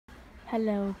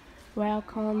Hello,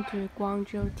 welcome to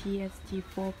Guangzhou TST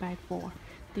 4x4.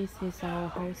 This is our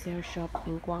wholesale shop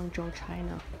in Guangzhou,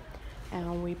 China.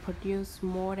 And we produce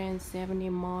more than 70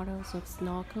 models of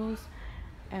snorkels.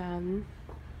 And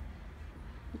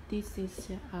this is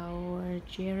our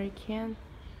jerry can.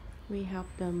 We have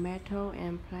the metal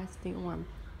and plastic one.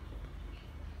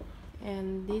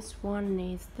 And this one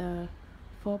is the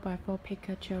 4x4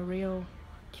 Pikachu Real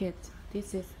kit.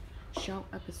 This is shock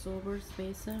absorber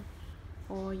spacer.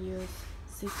 All use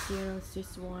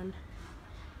 6061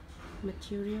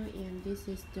 material, and this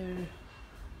is the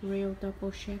real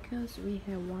double shakers. We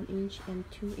have 1 inch and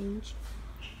 2 inch,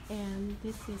 and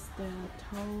this is the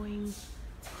towing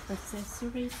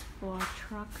accessories for a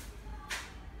truck.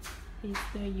 It's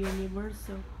the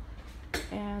universal,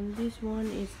 and this one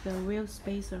is the wheel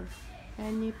spacer.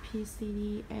 Any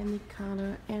PCD, any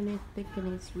color, any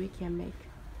thickness we can make.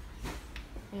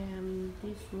 And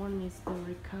this one is the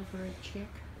recovery check.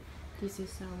 This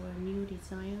is our new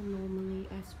design, normally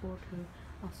export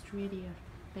to Australia.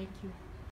 Thank you.